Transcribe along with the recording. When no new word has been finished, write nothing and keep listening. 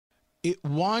It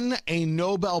won a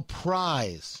Nobel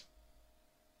Prize.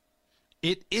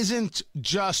 It isn't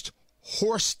just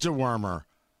horse dewormer.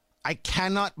 I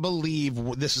cannot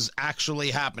believe this is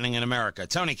actually happening in America.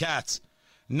 Tony Katz,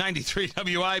 93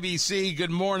 WIBC,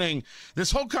 good morning.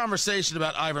 This whole conversation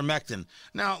about ivermectin.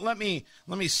 Now, let me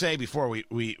say before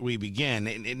we begin,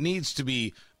 it needs to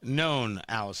be known,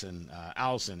 Allison.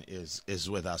 Allison is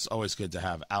with us. Always good to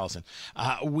have Allison.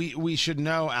 We should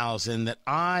know, Allison, that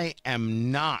I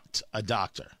am not a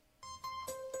doctor.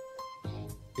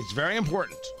 It's very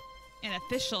important. An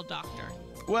official doctor.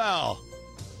 Well,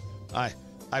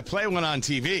 I play one on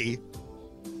TV,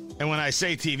 and when I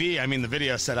say TV, I mean the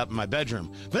video set up in my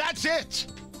bedroom. But that's it!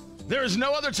 There is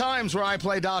no other times where I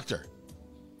play doctor.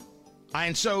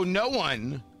 And so no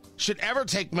one should ever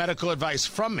take medical advice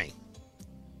from me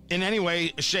in any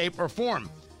way, shape, or form.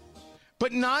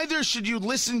 But neither should you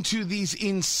listen to these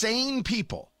insane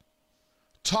people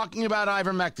talking about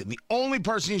ivermectin. The only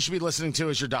person you should be listening to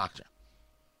is your doctor.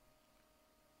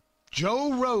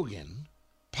 Joe Rogan,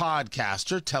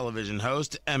 podcaster, television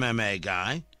host, MMA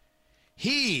guy,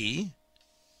 he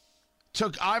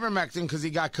took ivermectin because he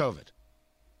got COVID.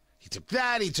 He took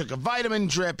that, he took a vitamin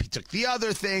drip, he took the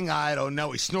other thing, I don't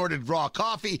know, he snorted raw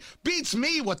coffee. Beats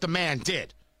me what the man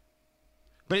did.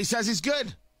 But he says he's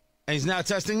good, and he's now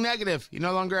testing negative. He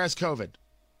no longer has COVID.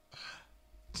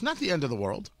 It's not the end of the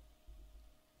world.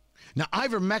 Now,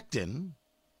 ivermectin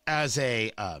as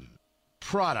a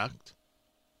product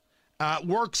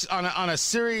works on a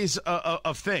series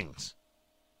of things.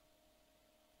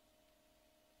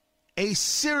 A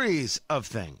series of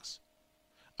things.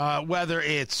 Whether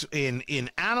it's in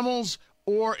animals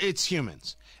or it's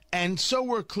humans. And so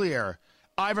we're clear,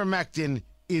 ivermectin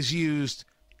is used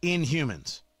in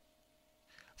humans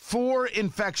for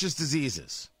infectious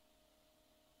diseases.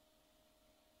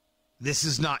 This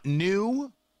is not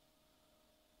new.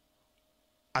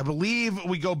 I believe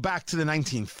we go back to the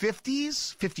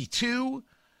 1950s. 52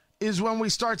 is when we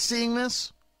start seeing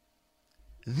this.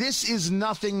 This is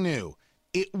nothing new.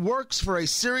 It works for a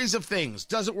series of things.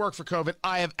 Does it work for COVID?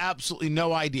 I have absolutely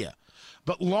no idea.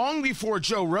 But long before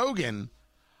Joe Rogan,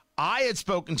 I had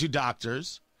spoken to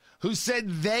doctors who said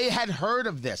they had heard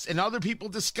of this and other people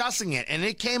discussing it, and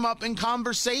it came up in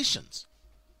conversations.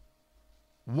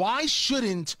 Why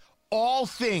shouldn't all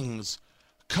things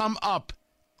come up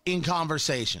in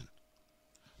conversation?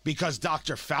 Because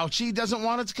Dr. Fauci doesn't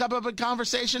want it to come up in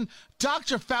conversation?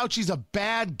 Dr. Fauci's a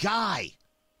bad guy.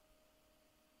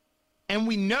 And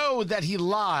we know that he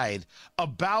lied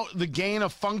about the gain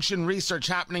of function research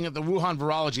happening at the Wuhan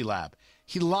Virology Lab.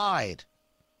 He lied.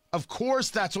 Of course,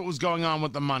 that's what was going on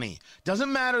with the money.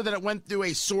 Doesn't matter that it went through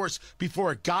a source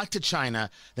before it got to China.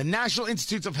 The National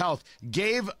Institutes of Health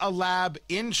gave a lab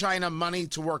in China money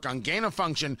to work on gain of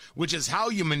function, which is how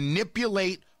you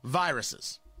manipulate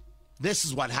viruses. This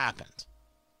is what happened.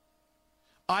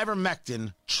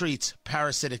 Ivermectin treats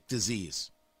parasitic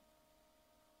disease.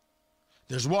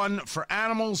 There's one for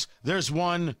animals. There's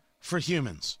one for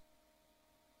humans.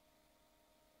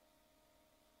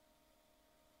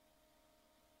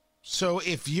 So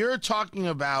if you're talking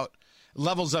about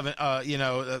levels of,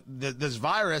 this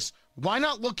virus, why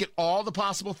not look at all the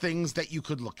possible things that you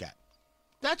could look at?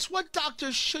 That's what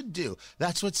doctors should do.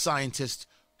 That's what scientists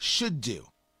should do.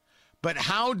 But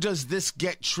how does this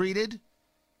get treated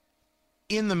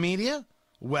in the media?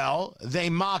 Well, they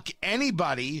mock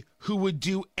anybody who would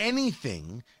do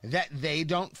anything that they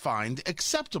don't find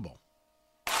acceptable.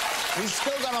 We've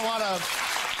still got a lot of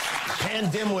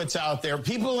pandemwits out there.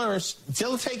 People are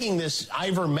still taking this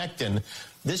ivermectin.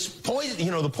 This poison,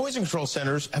 the poison control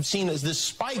centers have seen as this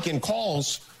spike in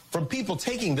calls from people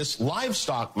taking this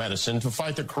livestock medicine to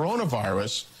fight the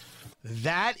coronavirus.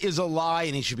 That is a lie,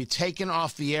 and he should be taken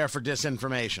off the air for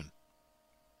disinformation.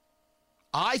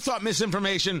 I thought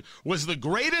misinformation was the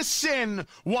greatest sin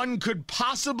one could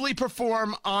possibly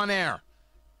perform on air.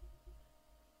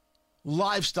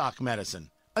 Livestock medicine.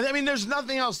 I mean, there's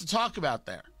nothing else to talk about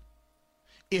there.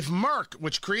 If Merck,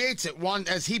 which creates it,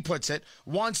 as he puts it,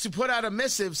 wants to put out a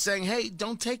missive saying, hey,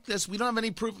 don't take this, we don't have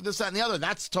any proof of this, that, and the other,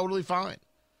 that's totally fine.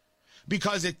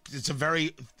 Because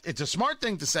it's a smart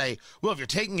thing to say, well, if you're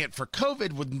taking it for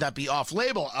COVID, wouldn't that be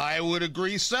off-label? I would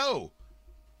agree so.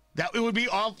 That it would be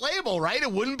off-label, right?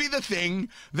 It wouldn't be the thing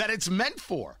that it's meant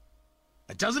for.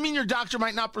 It doesn't mean your doctor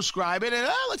might not prescribe it, and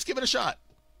let's give it a shot.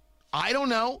 I don't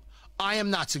know. I am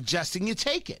not suggesting you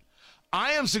take it.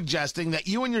 I am suggesting that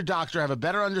you and your doctor have a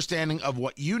better understanding of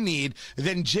what you need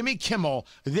than Jimmy Kimmel,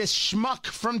 this schmuck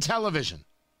from television.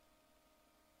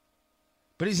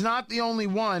 But he's not the only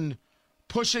one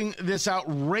pushing this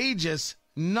outrageous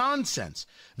Nonsense.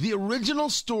 The original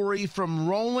story from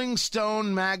Rolling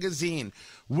Stone magazine,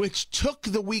 which took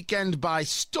the weekend by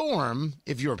storm,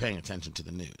 if you were paying attention to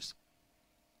the news.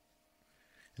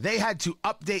 They had to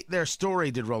update their story,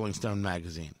 did Rolling Stone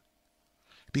magazine,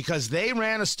 because they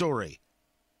ran a story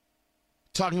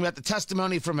talking about the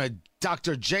testimony from a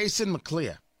Dr. Jason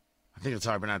McLeod, I think that's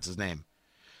how I pronounce his name,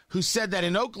 who said that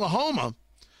in Oklahoma,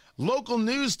 local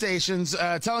news stations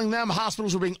telling them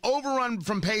hospitals were being overrun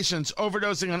from patients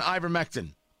overdosing on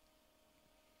ivermectin.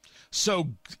 So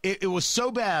it was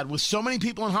so bad with so many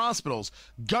people in hospitals,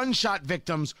 gunshot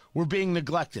victims were being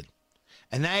neglected.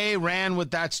 And they ran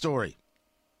with that story.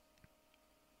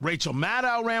 Rachel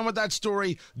Maddow ran with that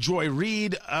story. Joy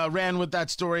Reid ran with that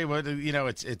story. You know,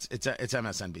 it's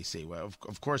MSNBC. Well,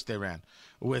 of course they ran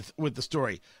with the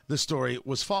story. The story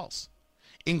was false,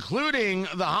 including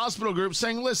the hospital group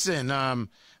saying, listen,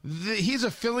 he's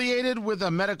affiliated with a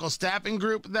medical staffing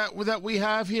group that we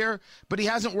have here, but he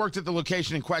hasn't worked at the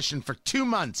location in question for 2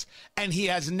 months, and he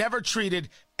has never treated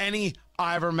any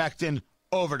ivermectin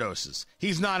overdoses.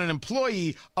 He's not an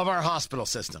employee of our hospital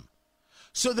system.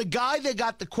 So the guy they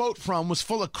got the quote from was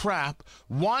full of crap,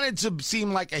 wanted to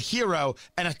seem like a hero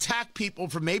and attack people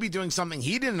for maybe doing something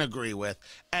he didn't agree with,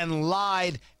 and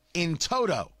lied in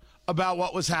toto about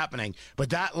what was happening. But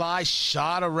that lie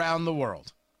shot around the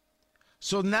world.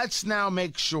 So let's now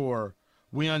make sure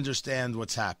we understand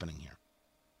what's happening here.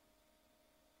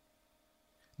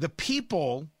 The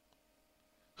people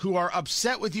who are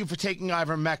upset with you for taking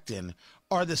ivermectin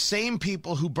are the same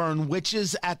people who burn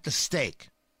witches at the stake.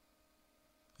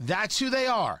 That's who they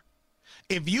are.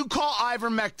 If you call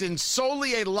ivermectin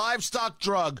solely a livestock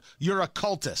drug, you're a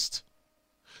cultist.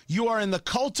 You are in the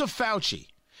cult of Fauci,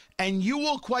 and you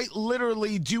will quite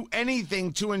literally do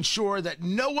anything to ensure that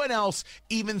no one else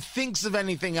even thinks of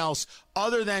anything else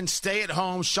other than stay at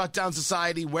home, shut down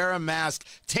society, wear a mask,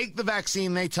 take the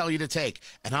vaccine they tell you to take.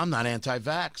 And I'm not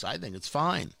anti-vax. I think it's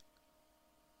fine.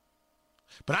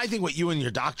 But I think what you and your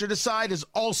doctor decide is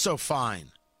also fine.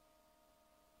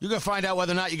 You're going to find out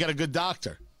whether or not you got a good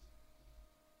doctor.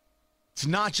 It's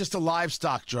not just a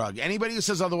livestock drug. Anybody who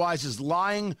says otherwise is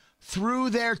lying through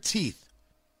their teeth.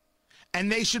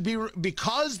 And they should be,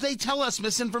 because they tell us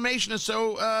misinformation is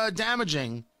so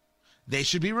damaging, they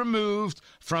should be removed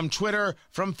from Twitter,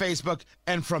 from Facebook,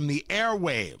 and from the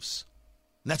airwaves.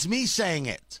 And that's me saying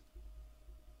it.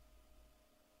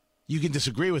 You can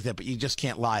disagree with it, but you just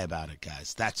can't lie about it,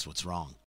 guys. That's what's wrong.